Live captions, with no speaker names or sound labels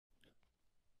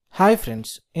Hi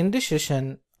friends, in this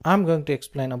session I'm going to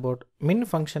explain about min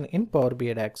function in Power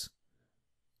BI DAX.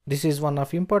 This is one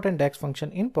of important DAX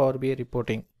function in Power BI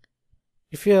reporting.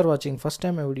 If you are watching first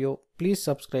time my video, please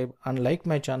subscribe and like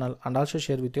my channel and also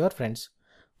share with your friends.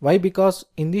 Why? Because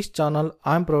in this channel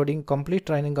I am providing complete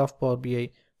training of Power BI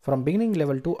from beginning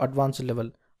level to advanced level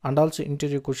and also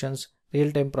interview questions,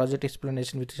 real-time project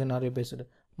explanation with scenario based,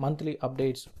 monthly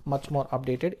updates, much more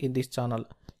updated in this channel.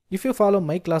 If you follow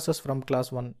my classes from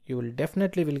class 1, you will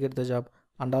definitely get the job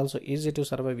and also easy to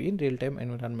survive in real-time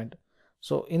environment.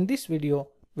 So in this video,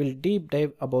 we'll deep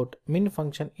dive about min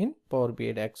function in Power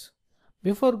BI DAX.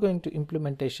 Before going to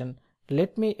implementation,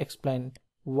 let me explain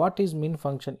what is min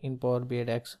function in Power BI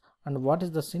DAX and what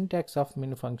is the syntax of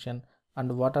min function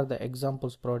and what are the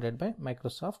examples provided by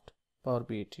Microsoft Power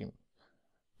BI team.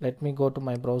 Let me go to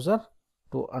my browser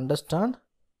to understand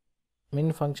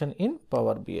min function in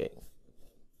Power BI.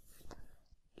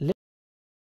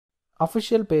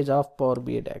 Official page of Power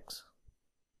BI DAX.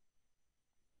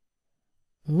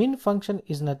 Min function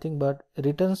is nothing but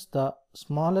returns the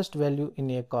smallest value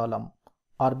in a column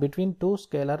or between two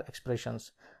scalar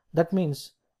expressions. That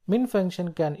means min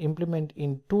function can implement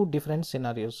in two different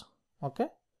scenarios. Okay.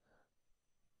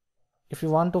 If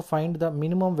you want to find the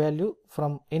minimum value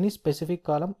from any specific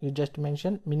column, you just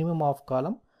mention minimum of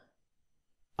column,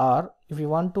 or if you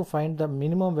want to find the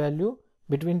minimum value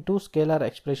between two scalar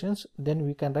expressions, then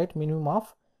we can write minimum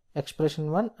of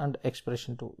expression 1 and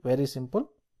expression 2. Very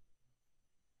simple.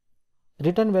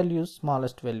 Return value is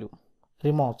smallest value.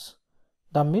 Removes.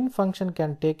 The min function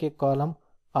can take a column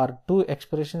or two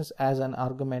expressions as an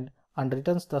argument and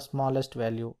returns the smallest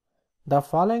value. The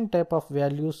following type of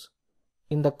values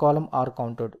in the column are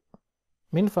counted.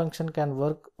 Min function can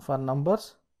work for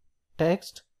numbers,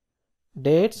 text,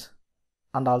 dates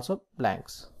and also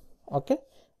blanks. Okay.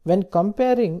 When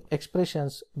comparing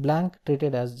expressions, blank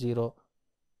treated as 0,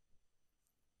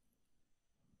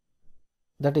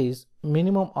 that is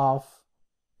minimum of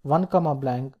 1 comma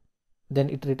blank,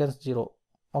 then it returns 0.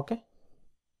 Okay.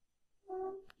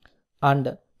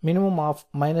 And minimum of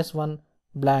 -1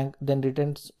 blank, then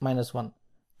returns -1.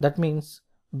 That means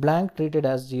blank treated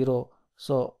as 0.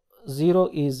 So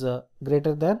 0 is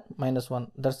greater than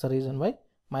 -1. That's the reason why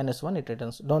 -1 it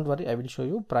returns. Don't worry, I will show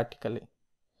you practically.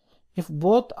 If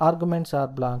both arguments are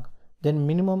blank, then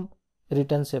minimum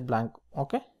returns a blank.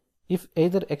 Okay. If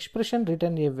either expression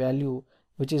return a value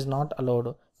which is not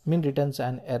allowed, min returns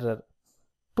an error.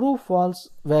 True false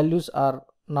values are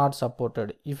not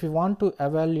supported. If you want to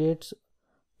evaluate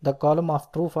the column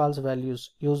of true false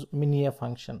values, use min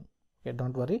function. Okay,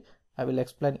 don't worry, I will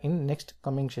explain in next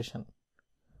coming session.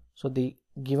 So the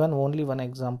given only one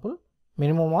example,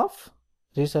 minimum of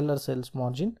reseller sales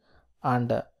margin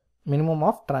and minimum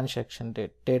of transaction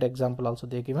date example also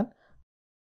they given,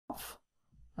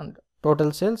 and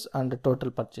total sales and total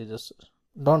purchases.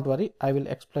 Don't worry, I will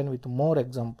explain with more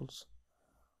examples.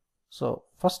 So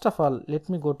first of all, let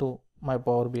me go to my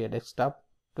Power BI desktop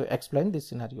to explain this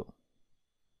scenario.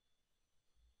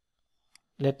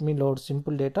 Let me load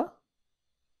simple data.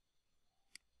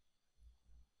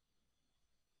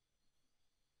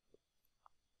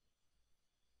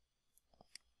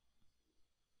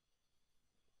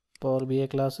 Power BI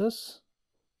classes,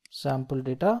 sample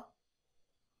data.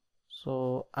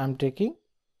 So I'm taking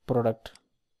product.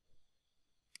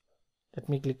 Let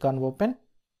me click on open.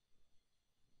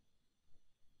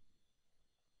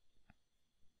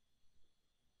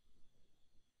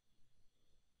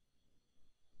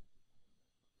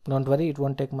 Don't worry, it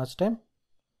won't take much time.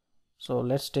 So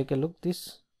let's take a look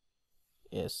this.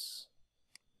 Yes,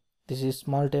 this is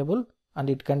small table and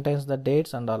it contains the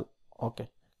dates and all. Okay,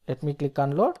 let me click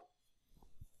on load.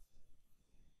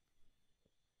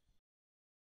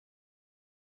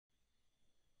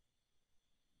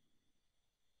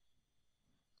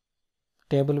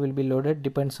 Table will be loaded,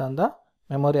 depends on the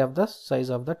memory of the size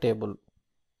of the table.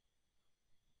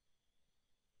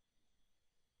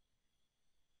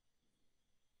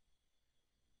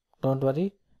 Don't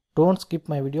worry, don't skip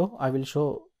my video, I will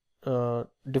show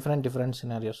different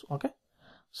scenarios. Okay,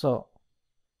 so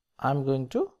I'm going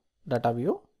to data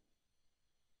view.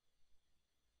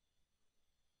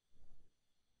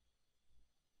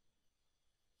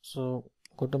 So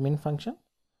go to min function.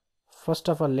 First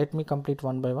of all, let me complete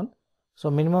one by one. So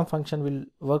minimum function will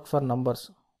work for numbers.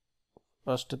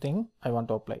 First thing I want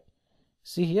to apply.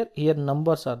 See here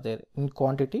numbers are there in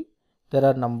quantity. There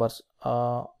are numbers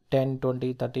 10,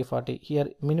 20, 30, 40.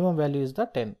 Here minimum value is the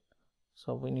 10.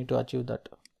 So we need to achieve that.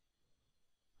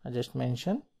 I just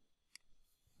mention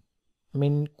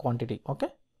min quantity.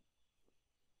 Okay.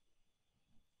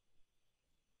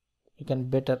 You can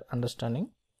better understanding.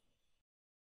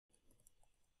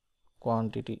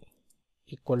 quantity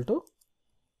equal to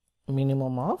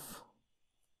minimum of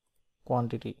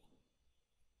quantity.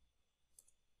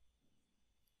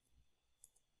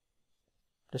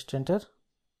 Just enter.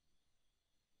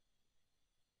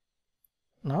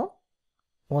 Now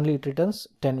only it returns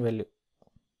 10 value.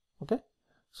 Okay,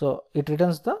 so it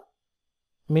returns the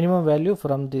minimum value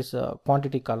from this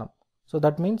quantity column. So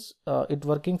that means it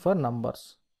working for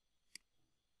numbers.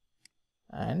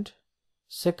 And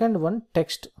second one,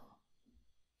 text.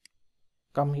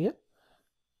 Come here.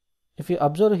 If you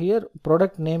observe here,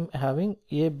 product name having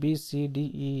A, B, C, D,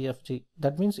 E, F, G.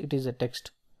 That means it is a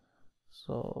text.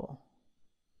 So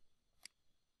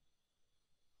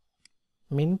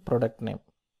min product name.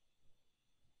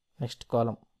 Next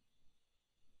column.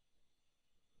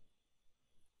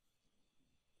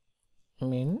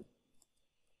 Min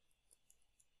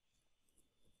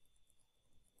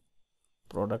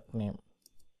product name.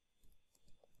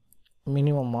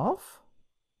 Minimum of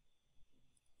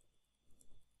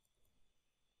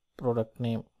product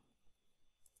name.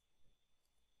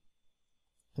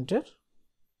 Enter.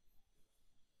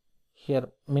 Here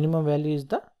minimum value is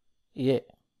the A,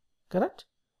 correct?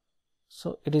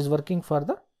 So it is working for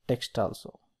the text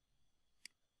also.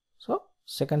 So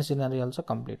second scenario also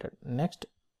completed. Next,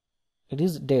 it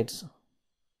is dates.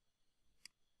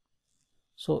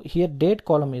 So here date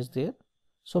column is there.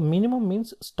 So minimum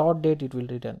means start date it will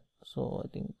return. So I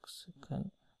think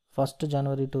 1st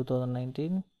January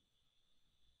 2019.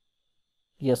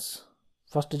 Yes,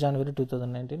 1st January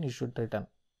 2019 you should return.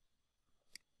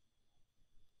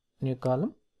 New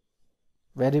column.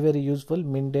 Very useful,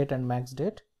 min date and max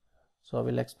date. So I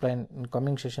will explain in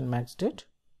coming session max date.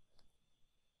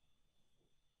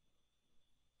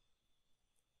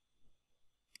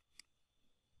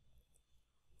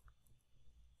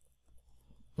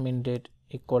 Min date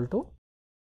equal to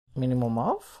minimum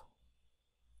of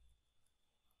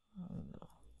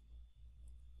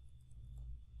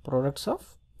products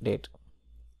of date.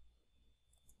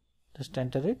 Just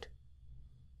enter it.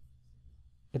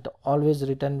 It always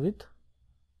return with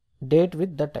date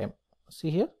with the time. See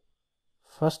here,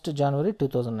 1st January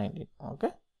 2019.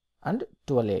 Okay, and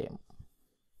 12 AM.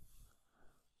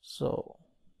 So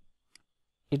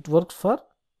it works for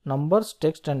numbers,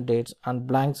 text and dates and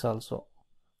blanks also.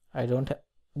 I don't have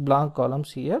blank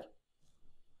columns here,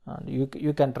 and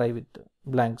you can try with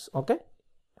blanks. Okay,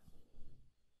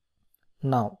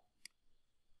 now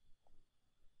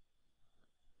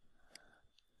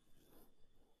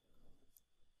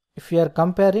if you are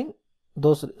comparing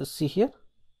those, see here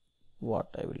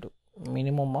what I will do.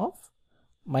 Minimum of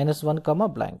 -1 comma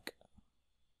blank.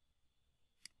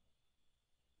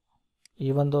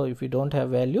 Even though if you don't have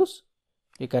values,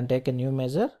 you can take a new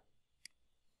measure.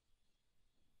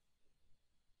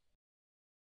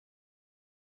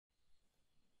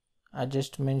 I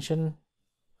just mention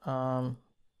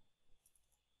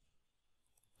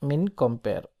min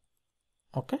compare.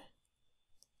 Okay,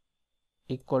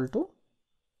 equal to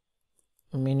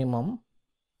minimum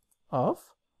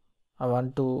of, I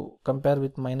want to compare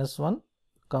with -1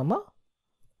 comma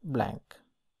blank.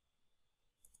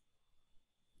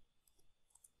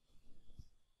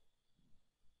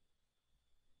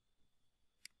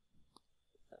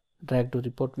 Drag to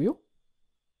report view.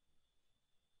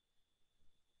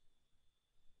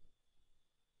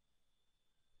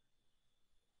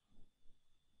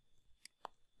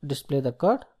 Display the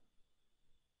card.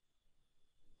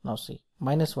 Now see,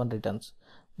 -1 returns.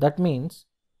 That means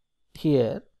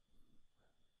here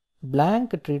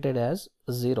blank treated as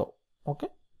 0. Okay,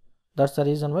 that's the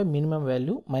reason why minimum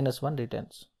value -1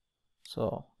 returns.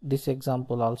 So this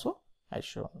example also I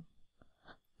shown.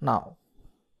 Now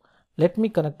let me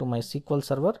connect to my SQL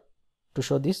server to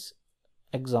show these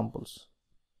examples.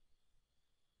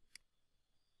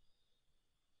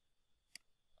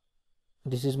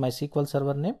 This is my SQL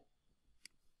server name.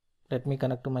 Let me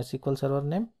connect to my SQL server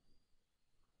name.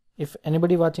 If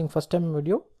anybody watching first time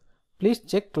video, please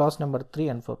check class number 3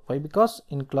 and 4. Why? Because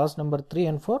in class number 3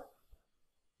 and 4,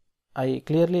 I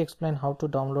clearly explain how to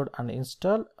download and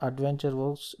install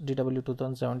AdventureWorks DW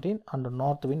 2017 and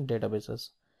Northwind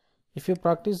databases. If you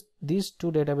practice these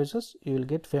two databases, you will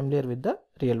get familiar with the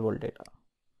real world data.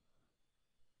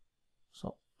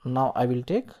 So now I will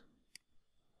take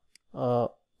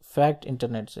fact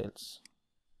internet sales.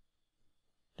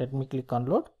 Let me click on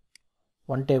load.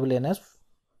 One table enough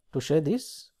to share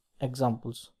these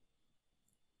examples.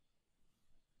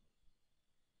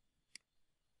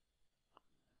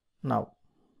 Now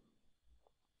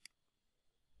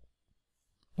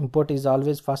import is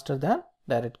always faster than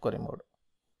direct query mode.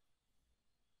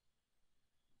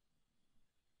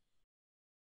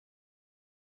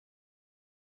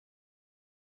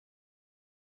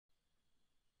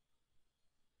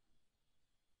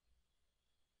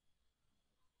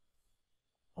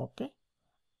 Okay,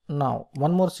 now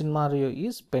one more scenario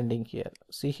is pending here.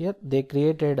 See here, they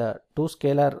created two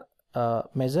scalar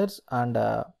measures and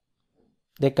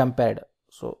they compared.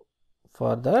 So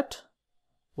for that,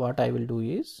 what I will do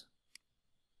is,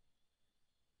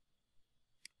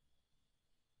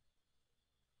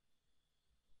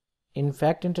 in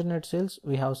fact internet sales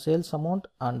we have sales amount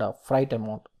and freight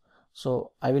amount.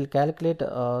 So I will calculate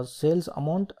sales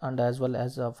amount and as well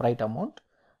as freight amount,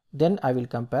 then I will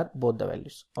compare both the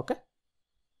values. Okay,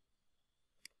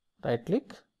 right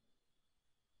click,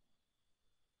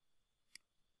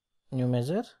 new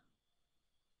measure,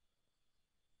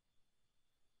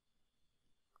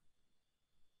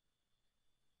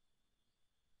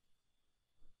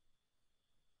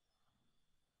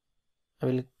 I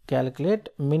will calculate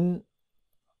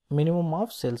minimum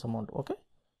of sales amount. Okay,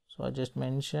 so I just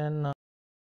mention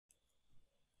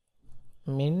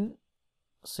min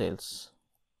sales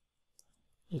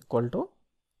equal to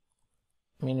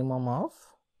minimum of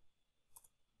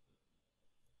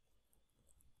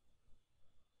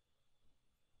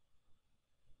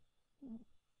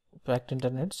fact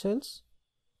internet sales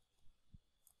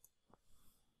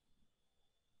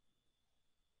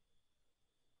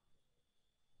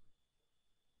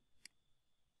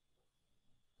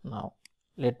now.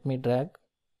 Let me drag,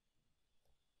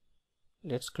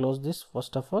 let's close this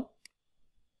first of all.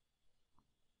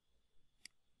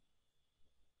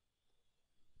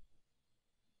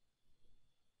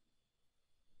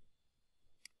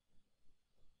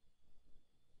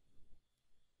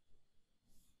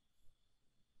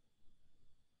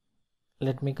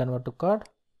 Let me convert to card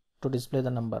to display the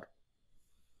number.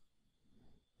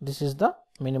 This is the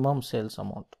minimum sales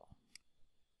amount,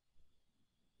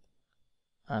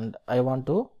 and I want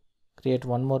to create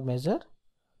one more measure,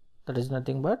 that is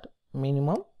nothing but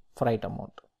minimum freight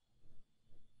amount.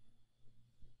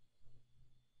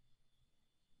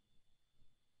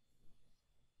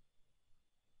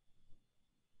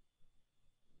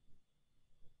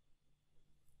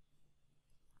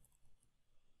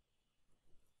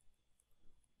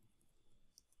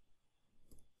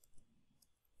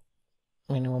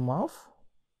 Minimum of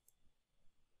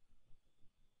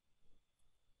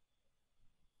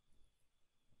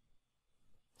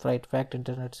freight, fact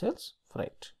internet sales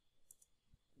freight.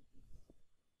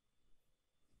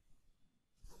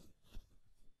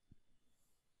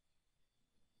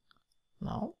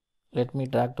 Now let me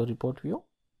drag to report view.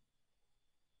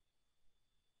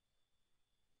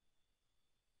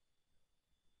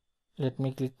 Let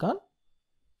me click on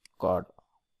code.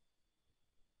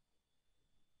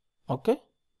 Okay,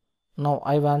 now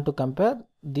I want to compare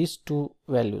these two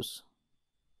values.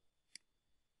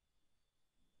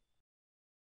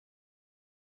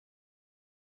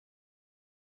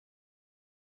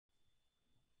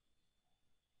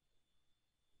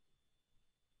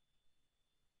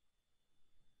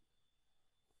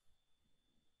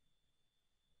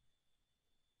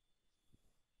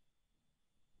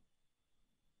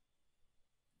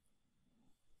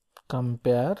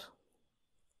 Compare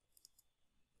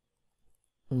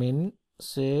min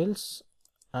sales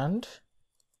and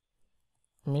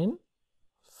min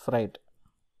freight.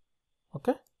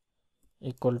 Okay,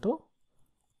 equal to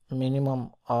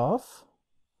minimum of,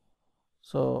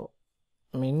 so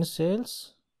min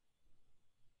sales,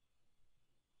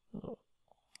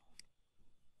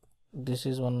 this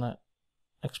is one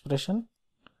expression,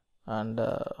 and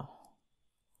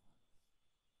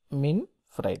min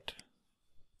freight.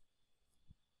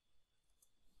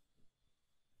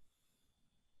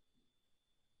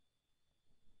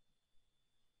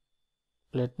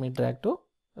 Let me drag to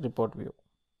report view.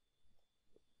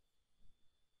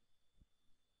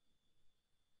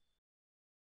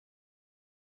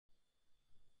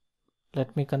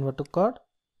 Let me convert to code.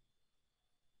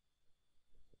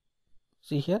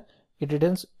 See here, it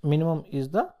returns minimum is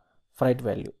the freight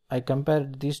value. I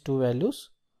compared these two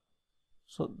values,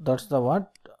 so that's the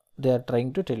what they are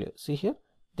trying to tell you. See here,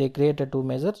 they created two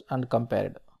measures and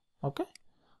compared. Okay,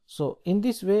 so in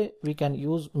this way we can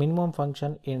use minimum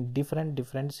function in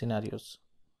different scenarios.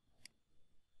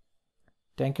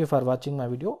 Thank you for watching my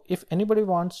video. If anybody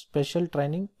wants special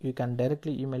training, you can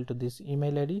directly email to this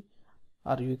email ID,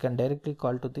 or you can directly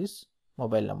call to this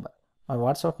mobile number. My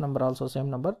WhatsApp number also same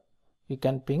number. You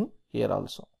can ping here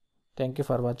also. Thank you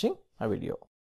for watching my video.